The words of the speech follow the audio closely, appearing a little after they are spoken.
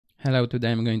Hello,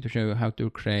 today I'm going to show you how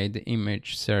to create the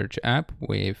image search app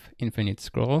with infinite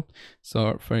scroll.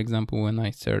 So for example, when I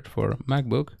search for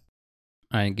MacBook,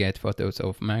 I get photos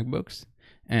of MacBooks,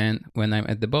 and when I'm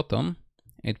at the bottom,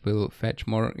 it will fetch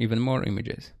even more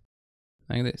images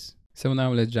like this. So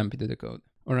now let's jump into the code.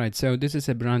 Alright, so this is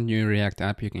a brand new React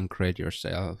app you can create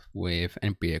yourself with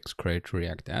npx create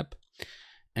React app.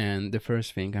 And the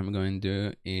first thing I'm going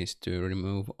to do is to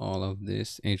remove all of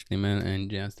this HTML and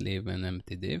just leave an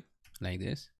empty div like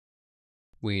this.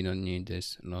 We don't need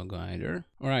this logo either.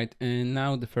 Alright, and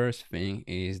now the first thing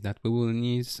is that we will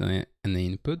need an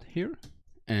input here.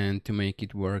 And to make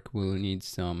it work, we'll need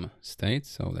some state.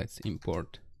 So let's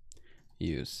import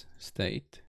use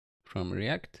state from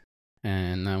React.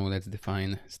 And now let's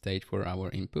define state for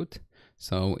our input.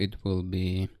 So it will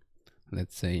be,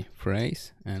 let's say,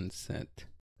 phrase, and set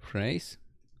phrase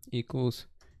equals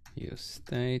use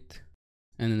state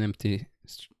and an empty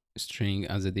string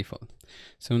as a default.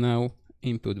 So now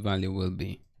input value will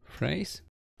be phrase,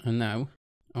 and now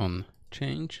on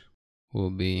change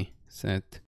will be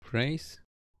set phrase,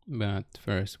 but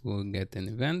first we'll get an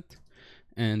event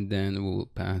and then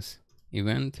we'll pass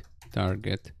event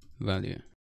target value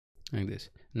like this.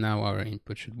 Now our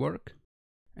input should work,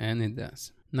 and it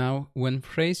does. Now when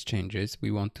phrase changes, we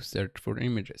want to search for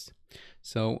images.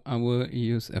 So I will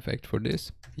use effect for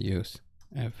this, use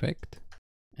effect,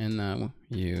 and now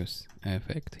use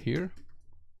effect here.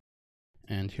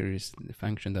 And here is the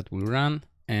function that will run,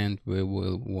 and we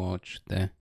will watch the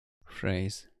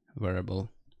phrase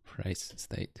variable phrase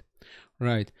state.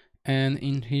 Right, and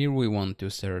in here we want to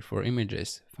search for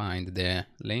images, find the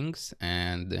links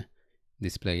and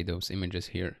display those images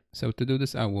here. So to do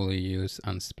this, I will use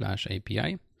unsplash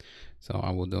API. So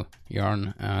I will do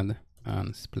yarn add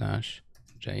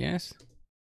unsplash.js.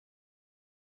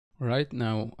 Right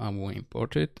now I will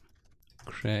import it,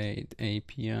 create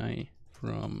API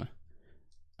from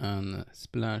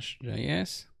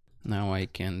unsplash.js. Now I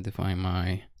can define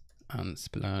my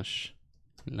unsplash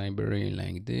library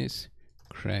like this,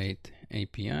 create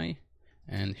API,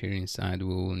 and here inside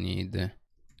we will need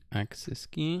access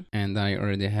key, and I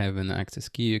already have an access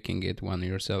key. You can get one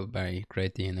yourself by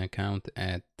creating an account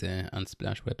at the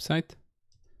Unsplash website.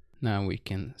 Now we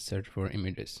can search for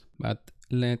images, but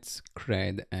let's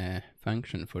create a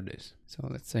function for this. So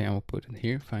let's say I'll put it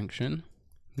here, function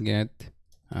get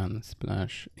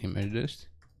unsplash images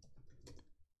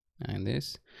and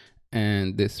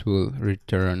this will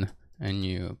return a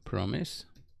new promise.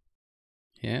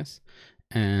 Yes,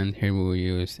 and here we'll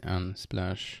use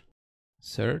unsplash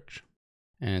search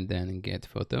and then get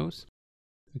photos.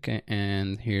 Okay,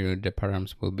 and here the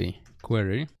params will be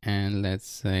query, and let's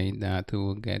say that we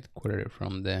will get query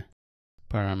from the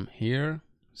param here,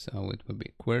 so it will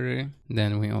be query.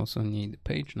 Then we also need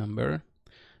page number,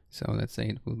 so let's say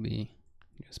it will be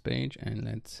just page, and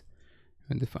let's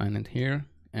define it here,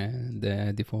 and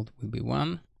the default will be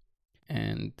 1,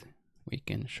 and we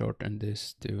can shorten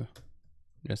this to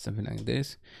just something like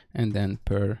this, and then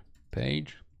per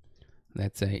page,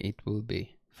 let's say it will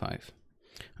be 5.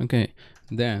 Okay,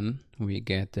 then we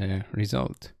get a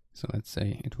result. So let's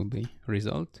say it will be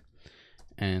result.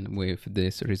 And with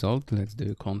this result, let's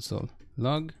do console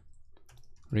log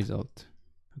result.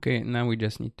 Okay, now we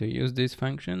just need to use this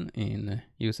function in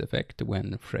use effect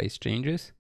when phrase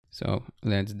changes. So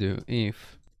let's do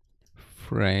if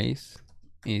phrase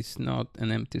is not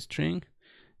an empty string,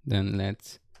 then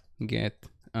let's get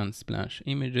unsplash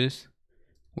images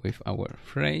with our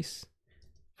phrase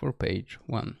for page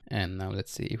 1. And now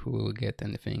let's see if we will get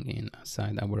anything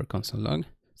inside our console log.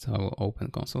 So I will open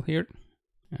console here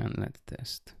and let's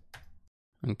test.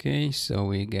 Okay, so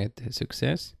we get a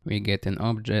success. We get an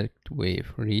object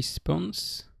with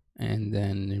response and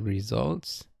then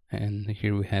results. And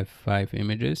here we have 5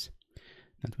 images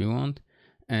that we want.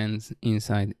 And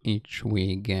inside each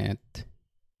we get,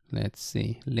 let's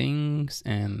see, links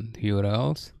and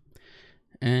URLs.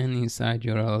 And inside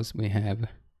URLs we have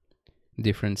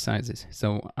different sizes.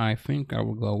 So I think I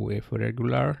will go with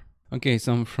regular. Okay,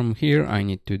 so from here I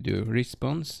need to do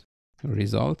response,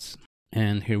 results,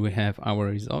 and here we have our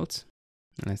results.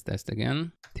 Let's test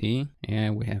again. Yeah,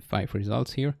 we have 5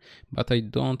 results here, but I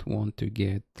don't want to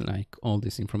get like all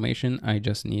this information. I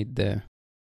just need the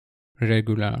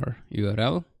regular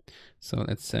URL. So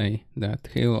let's say that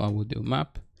here I will do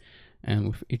map, and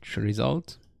with each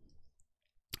result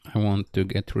I want to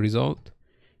get result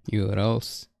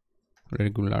URLs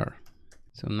regular.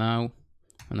 So now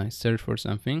when I search for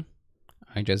something,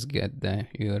 I just get the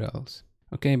URLs.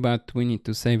 Okay, but we need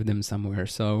to save them somewhere.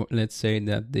 So let's say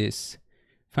that this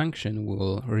function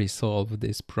will resolve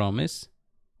this promise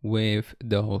with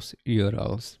those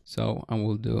URLs. So I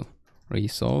will do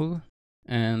resolve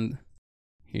and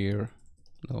here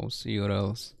those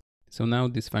URLs. So now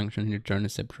this function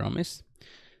returns a promise.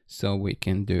 So we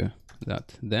can do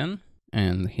that then.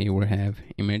 And here we have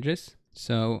images.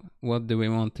 So what do we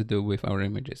want to do with our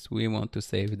images? We want to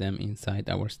save them inside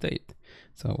our state.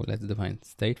 So let's define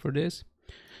state for this.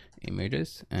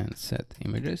 Images and set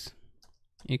images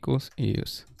equals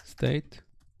use state,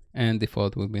 and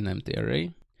default will be an empty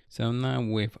array. So now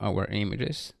with our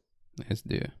images, let's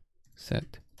do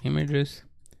set images,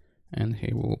 and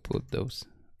here we will put those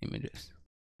images.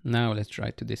 Now let's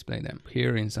try to display them.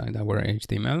 Here inside our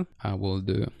HTML, I will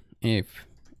do if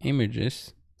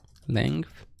images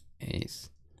length is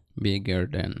bigger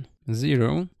than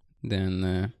 0,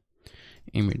 then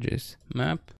images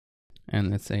map, and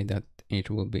let's say that it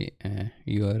will be a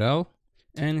URL,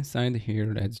 and inside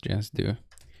here let's just do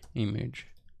image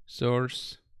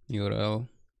source URL,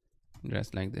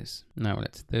 just like this. Now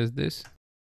let's test this.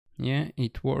 Yeah,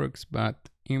 it works, but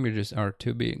images are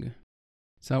too big.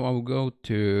 So I'll go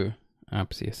to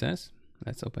app CSS.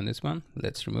 Let's open this one.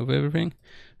 Let's remove everything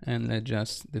and let's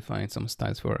just define some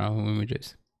styles for our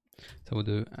images. So we'll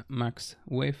do max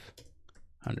width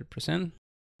 100%.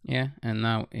 Yeah, and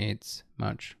now it's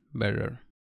much better.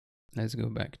 Let's go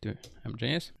back to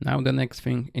app.js. Now the next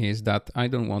thing is that I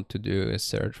don't want to do a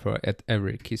search for at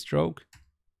every keystroke,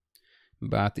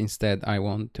 but instead I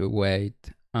want to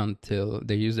wait until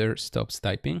the user stops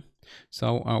typing.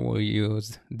 So I will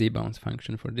use debounce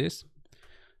function for this.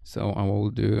 So I will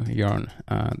do yarn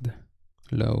add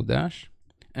lodash,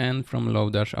 and from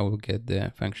lodash I will get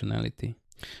the functionality.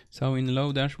 So in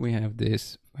lodash we have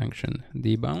this function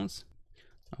debounce.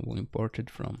 I will import it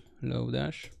from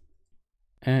lodash,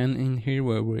 and in here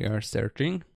where we are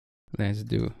searching, let's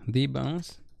do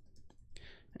debounce,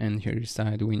 and here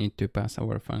inside we need to pass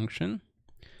our function.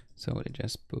 So let's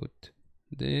just put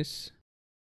this,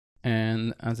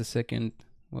 and as a second,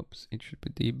 whoops, it should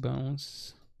be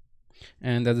debounce.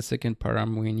 And as a second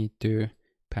param, we need to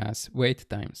pass wait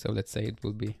time. So let's say it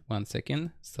will be 1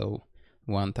 second, so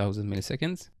 1000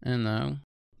 milliseconds. And now,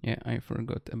 yeah, I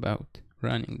forgot about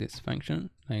running this function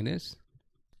like this.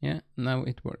 Yeah, now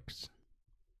it works.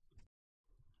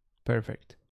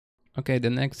 Perfect. Okay, the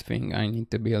next thing I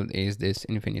need to build is this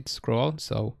infinite scroll.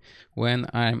 So when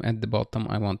I'm at the bottom,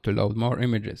 I want to load more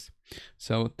images.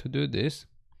 So to do this,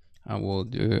 I will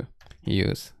do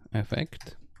use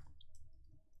effect,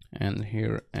 and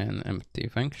here an empty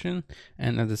function,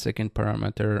 and as the second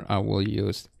parameter I will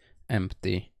use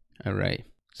empty array.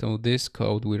 So this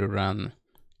code will run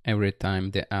every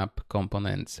time the app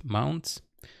components mounts.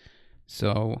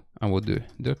 So I will do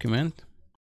document,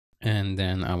 and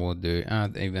then I will do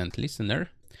add event listener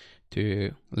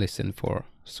to listen for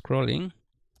scrolling,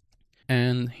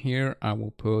 and here I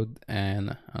will put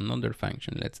another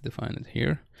function. Let's define it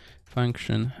here,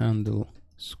 function handle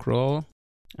scroll,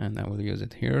 and I will use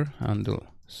it here, handle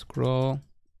scroll.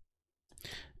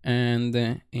 And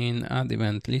in add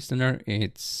event listener,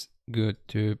 it's good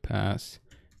to pass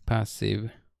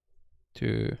passive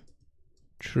to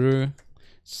true,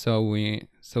 so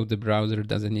the browser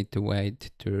doesn't need to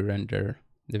wait to render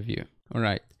the view. All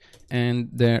right, and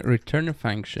the return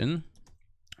function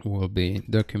will be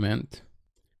document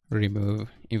remove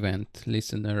event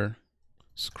listener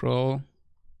scroll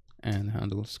and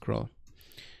handle scroll,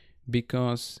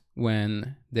 because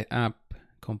when the app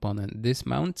component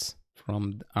dismounts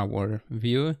from our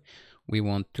view, we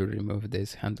want to remove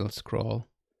this handle scroll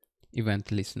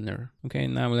event listener. Okay,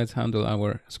 now let's handle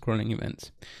our scrolling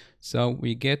events. So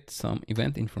we get some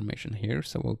event information here,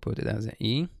 so we'll put it as an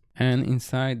E, and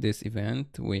inside this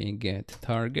event we get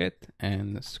target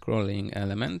and scrolling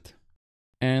element,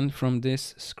 and from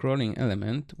this scrolling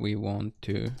element we want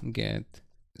to get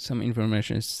some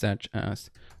information such as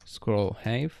scroll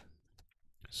height,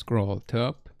 scroll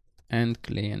top, and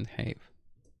client height.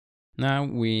 Now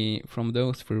from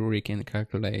those three we can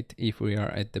calculate if we are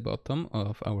at the bottom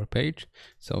of our page.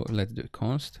 So let's do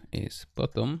const is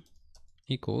bottom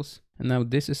equals, and now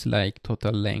this is like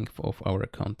total length of our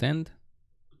content,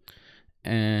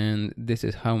 and this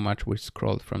is how much we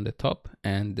scrolled from the top,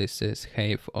 and this is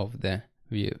height of the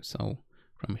view, so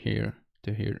from here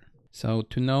to here. So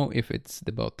to know if it's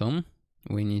the bottom,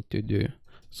 we need to do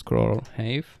scroll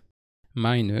height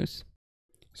minus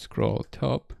scroll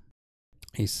top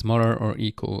is smaller or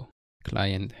equal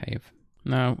client height.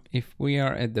 Now if we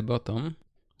are at the bottom,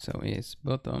 so is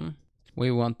bottom,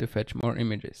 we want to fetch more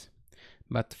images.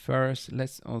 But first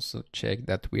let's also check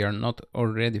that we are not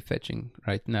already fetching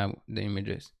right now the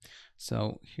images.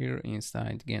 So here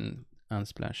inside again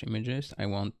unsplash images, I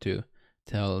want to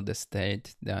tell the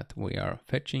state that we are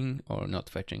fetching or not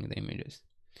fetching the images.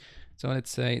 So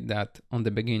let's say that on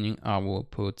the beginning, I will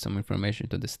put some information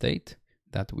to the state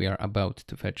that we are about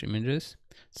to fetch images.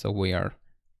 So we are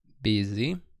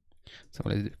busy. So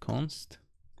let's do const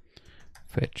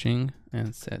fetching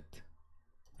and set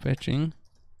fetching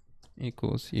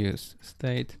equals use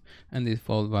state, and the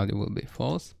default value will be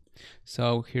false.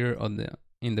 So here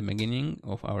in the beginning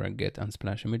of our get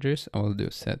unsplash images, I will do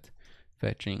set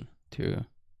fetching to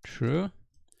true,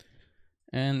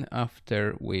 and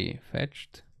after we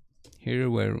fetched, here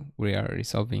where we are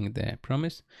resolving the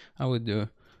promise, I will do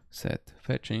set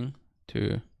fetching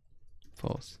to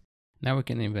false. Now we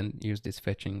can even use this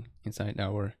fetching inside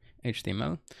our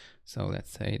HTML. So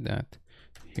let's say that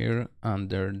here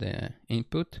under the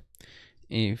input,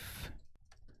 if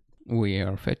we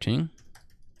are fetching,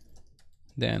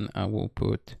 then I will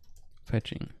put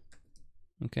fetching.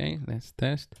 Okay, let's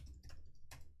test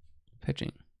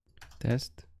fetching,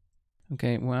 test.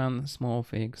 Okay, one small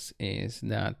fix is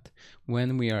that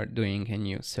when we are doing a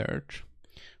new search,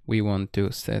 we want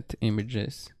to set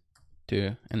images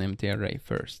to an empty array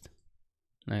first,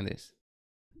 like this.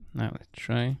 Now let's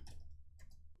try.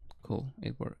 Cool,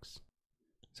 it works.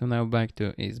 So now back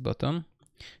to is bottom,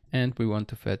 and we want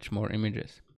to fetch more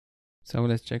images. So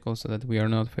let's check also that we are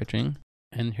not fetching,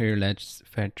 and here let's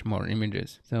fetch more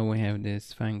images. So we have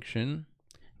this function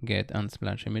get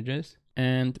unsplash images,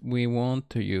 and we want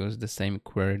to use the same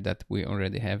query that we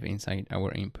already have inside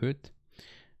our input.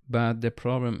 But the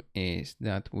problem is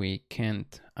that we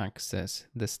can't access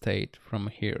the state from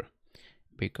here,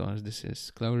 because this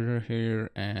is closure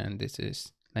here and this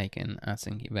is like an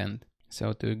async event.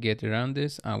 So to get around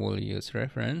this, I will use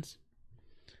reference.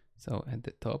 So at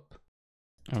the top,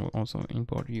 I will also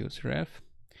import use ref,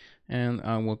 and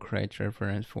I will create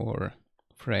reference for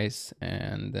phrase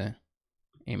and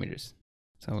images.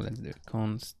 So let's do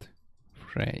const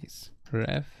phrase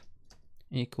ref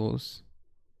equals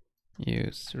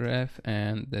use ref,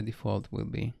 and the default will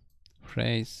be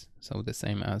phrase, so the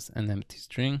same as an empty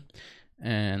string.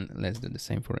 And let's do the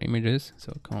same for images.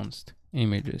 So const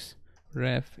images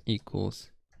ref equals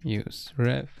use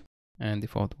ref, and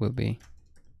default will be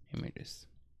images.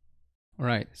 All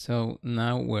right, so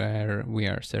now where we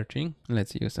are searching,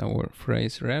 let's use our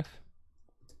phrase ref,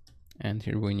 and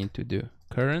here we need to do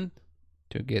current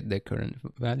to get the current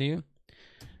value,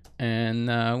 and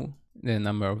now the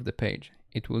number of the page.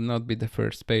 It will not be the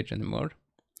first page anymore.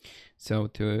 So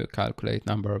to calculate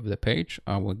number of the page,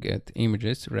 I will get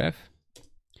images ref,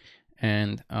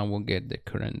 and I will get the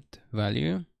current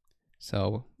value.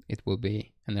 So it will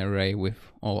be an array with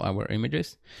all our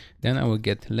images. Then I will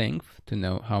get length to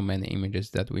know how many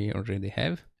images that we already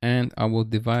have, and I will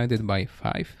divide it by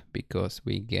 5 because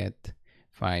we get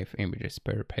 5 images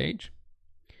per page,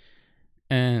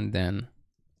 and then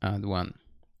add 1.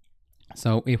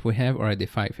 So if we have already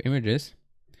 5 images,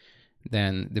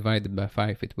 then divided by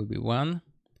 5 it will be 1,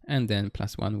 and then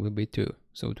plus 1 will be 2,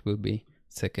 so it will be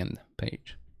second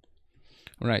page.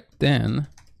 Right, then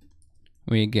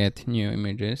we get new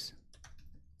images,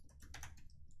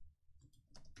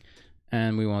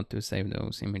 and we want to save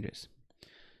those images.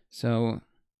 So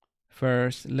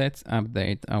first let's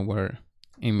update our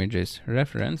images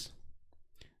reference,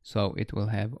 so it will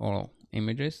have all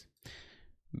images,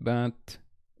 but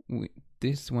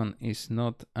this one is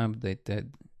not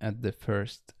updated at the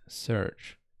first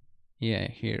search. Yeah,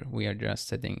 here we are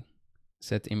just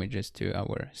set images to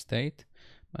our state,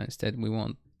 but instead we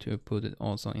want to put it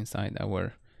also inside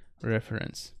our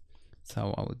reference.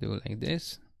 So I will do like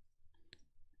this,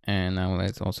 and now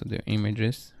let's also do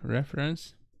images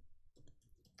reference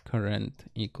current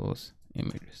equals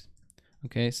images.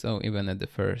 Okay, so even at the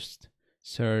first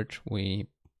search we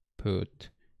put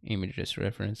images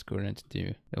reference current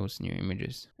to those new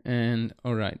images. And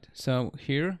all right, so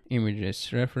here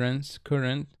images reference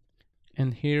current,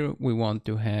 and here we want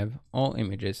to have all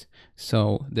images,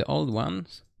 so the old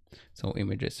ones, so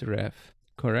images ref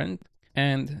current,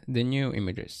 and the new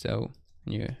images, so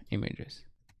new images,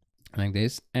 like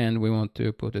this. And we want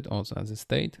to put it also as a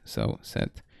state, so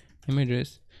set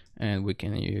images, and we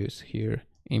can use here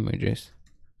images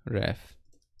ref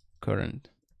current.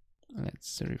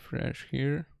 Let's refresh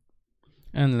here,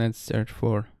 and let's search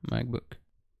for MacBook.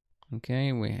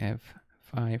 Okay, we have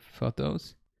 5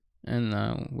 photos, and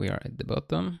now we are at the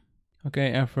bottom.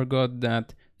 Okay, I forgot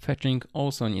that fetching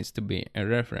also needs to be a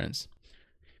reference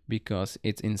because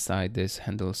it's inside this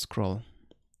handle scroll.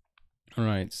 All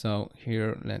right, so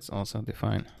here let's also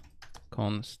define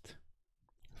const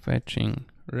fetching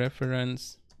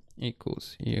reference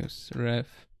equals use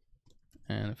ref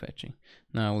and fetching.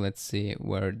 Now let's see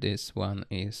where this one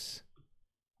is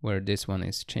where this one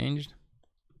is changed.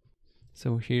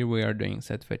 So here we are doing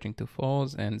set fetching to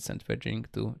false and set fetching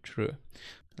to true.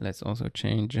 Let's also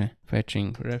change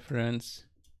fetching reference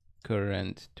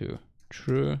current to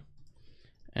true,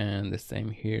 and the same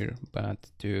here,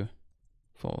 but to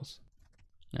false,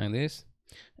 like this.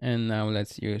 And now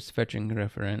let's use fetching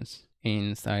reference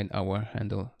inside our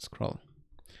handle scroll.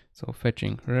 So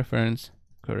fetching reference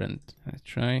current, let's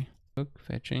try, look,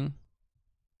 fetching.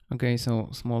 Okay, so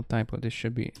small typo, this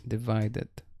should be divided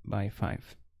by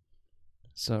 5.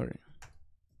 Sorry.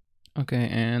 Okay,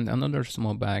 and another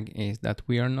small bug is that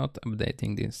we are not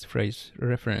updating this phrase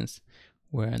reference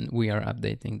when we are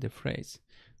updating the phrase.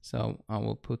 So I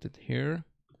will put it here,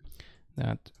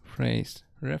 that phrase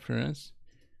reference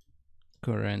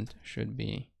current should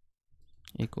be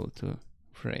equal to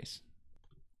phrase.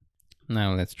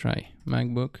 Now let's try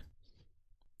MacBook.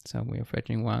 So we are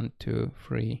fetching 1, 2,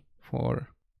 3, 4,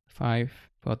 5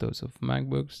 photos of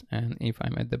MacBooks, and if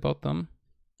I'm at the bottom,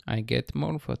 I get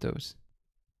more photos.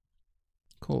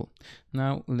 Cool.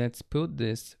 Now let's put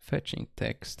this fetching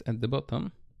text at the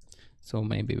bottom, so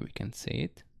maybe we can see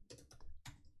it,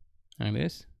 like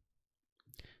this.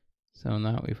 So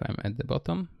now if I'm at the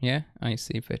bottom, yeah, I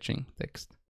see fetching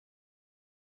text.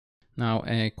 Now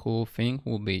a cool thing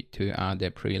will be to add a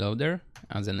preloader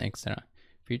as an extra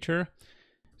feature.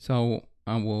 So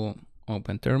I will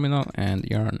open terminal and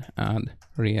yarn add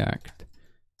React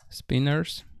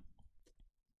spinners.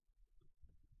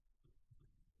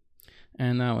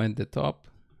 And now at the top,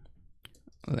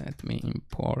 let me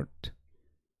import,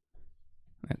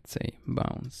 let's say,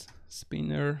 bounce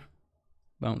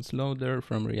loader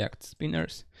from React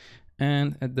spinners.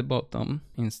 And at the bottom,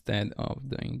 instead of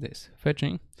doing this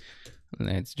fetching,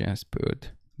 let's just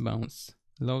put bounce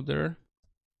loader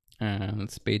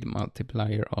and speed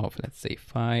multiplier of, let's say,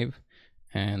 5,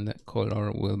 and the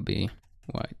color will be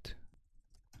white,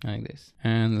 like this.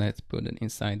 And let's put it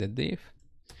inside the div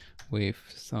with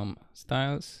some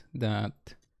styles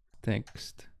that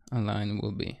text align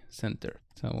will be center.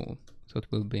 So it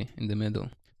will be in the middle.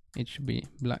 It should be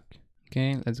black.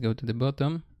 Okay, let's go to the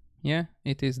bottom. Yeah,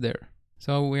 it is there.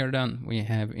 So we are done. We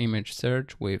have image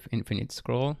search with infinite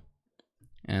scroll,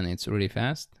 and it's really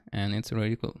fast and it's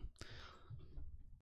really cool.